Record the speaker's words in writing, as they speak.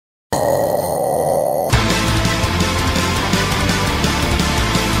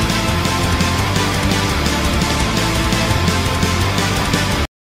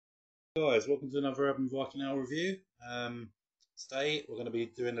guys, welcome to another Urban Viking Ale review. Today we're going to be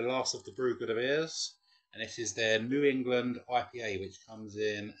doing the last of the Brewgooder beers, and this is their New England IPA, which comes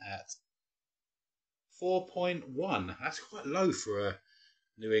in at 4.1. That's quite low for a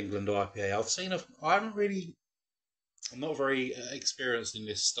New England IPA. I'm not very experienced in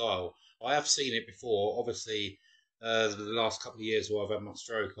this style. I have seen it before. Obviously, the last couple of years while I've had my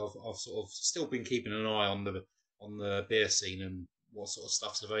stroke, I've sort of still been keeping an eye on the beer scene and what sort of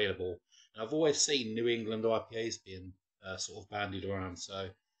stuff's available. And I've always seen New England IPAs being sort of bandied around.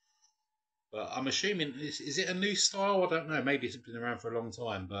 But I'm assuming is it a new style? I don't know. Maybe it's been around for a long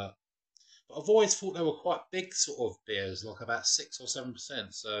time, but I've always thought they were quite big sort of beers, like about 6 or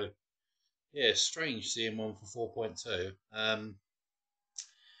 7%. So yeah, it's strange seeing one for 4.2.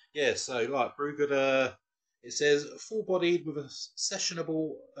 Yeah, so like Brewgooder, it says full-bodied with a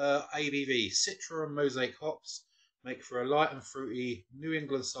sessionable ABV, Citra and Mosaic hops make for a light and fruity New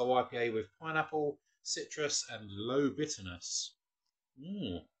England style IPA with pineapple, citrus, and low bitterness.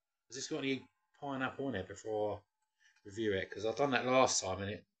 Has this got any pineapple in it before I review it? Because I've done that last time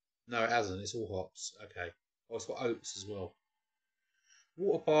and no, it hasn't. It's all hops. Okay. Oh, it's got oats as well.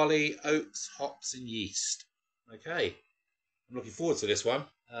 Water, barley, oats, hops, and yeast. Okay. I'm looking forward to this one.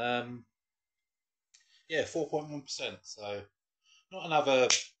 Yeah, 4.1%. So not another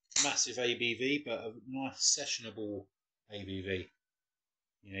massive ABV, but a nice sessionable ABV.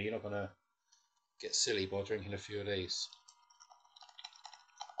 You know, you're not going to get silly by drinking a few of these.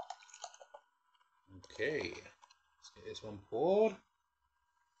 Okay, let's get this one poured.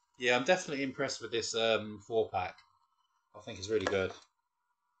 Yeah, I'm definitely impressed with this 4-pack. I think it's really good.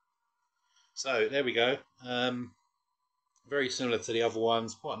 So there we go. Very similar to the other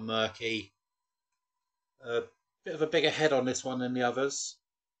ones, quite murky. A bit of a bigger head on this one than the others.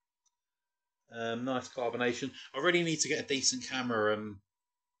 Nice carbonation. I really need to get a decent camera and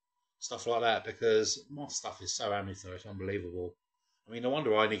stuff like that because my stuff is so amateur, it's unbelievable. I mean, no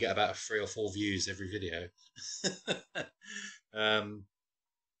wonder I only get about 3 or 4 views every video.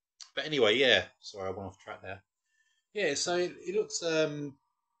 But anyway, yeah. Sorry, I went off track there. Yeah, so it looks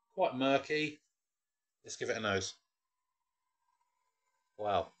quite murky. Let's give it a nose.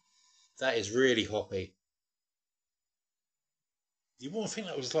 Wow, that is really hoppy. You wouldn't think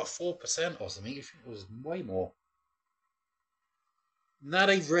that was like 4% or something. You think it was way more. Now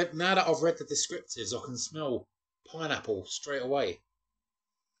that I've read the descriptives, I can smell pineapple straight away.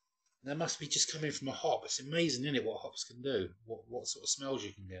 That must be just coming from a hop. It's amazing, isn't it, what hops can do? What sort of smells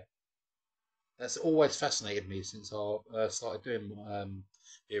you can get. That's always fascinated me since I started doing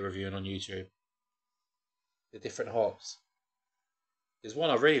beer reviewing on YouTube. The different hops. There's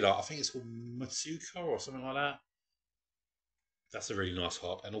one I really like. I think it's called Matuka or something like that. That's a really nice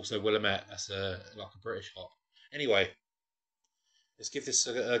hop. And also Willamette. That's like a British hop. Anyway, let's give this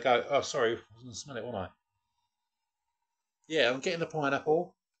a go. Oh, sorry. I was going to smell it, wasn't I? Yeah, I'm getting the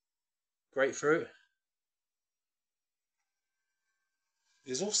pineapple. Grapefruit.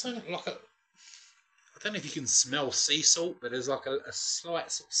 There's also like a... I don't know if you can smell sea salt, but there's like a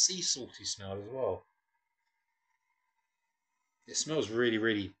slight sort of sea salty smell as well. It smells really,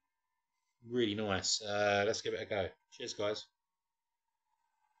 really, really nice. Let's give it a go. Cheers, guys.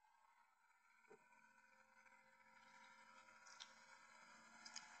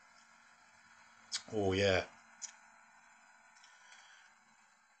 Oh, yeah.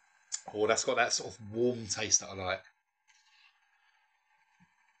 Oh, that's got that sort of warm taste that I like.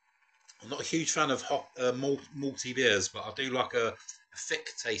 I'm not a huge fan of hot, malty beers, but I do like a thick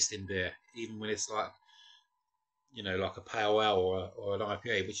tasting beer, even when it's like, you know, like a pale ale or an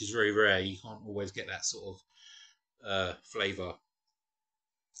IPA, which is very rare. You can't always get that sort of flavour.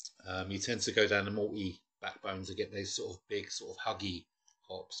 You tend to go down the malty backbone to get those sort of big, sort of huggy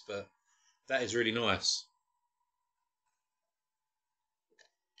hops, but that is really nice.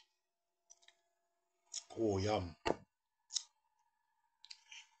 Oh, yum.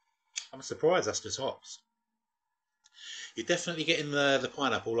 I'm surprised that's just hops. You're definitely getting the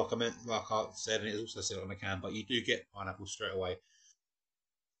pineapple, like I said, and it's also said on the can, but you do get pineapple straight away.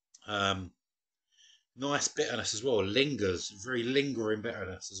 Nice bitterness as well, lingers, very lingering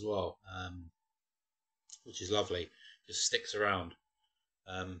bitterness as well, which is lovely. Just sticks around.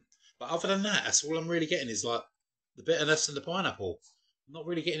 But other than that, that's all I'm really getting is like the bitterness and the pineapple. I'm not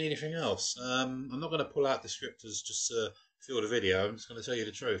really getting anything else. I'm not going to pull out descriptors just to fill the video. I'm just going to tell you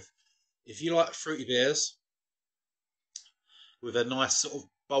the truth. If you like fruity beers with a nice sort of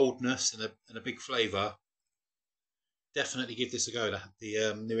boldness and a big flavour, definitely give this a go.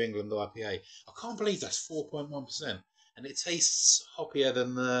 The New England IPA. I can't believe that's 4.1%, and it tastes hoppier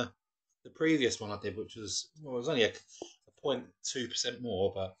than the previous one I did, which was, well, it was only a 0.2%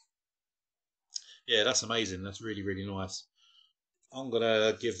 more, but Yeah, that's amazing. That's really, really nice. I'm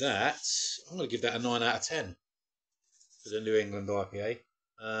gonna give that. I'm gonna give that a 9 out of 10 for the New England IPA.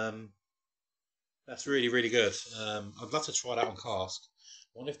 That's really, really good. I'd love to try that on cask.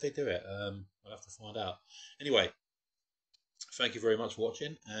 I wonder if they do it. I'll have to find out. Anyway, thank you very much for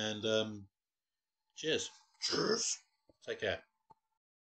watching, and cheers. Cheers. Take care.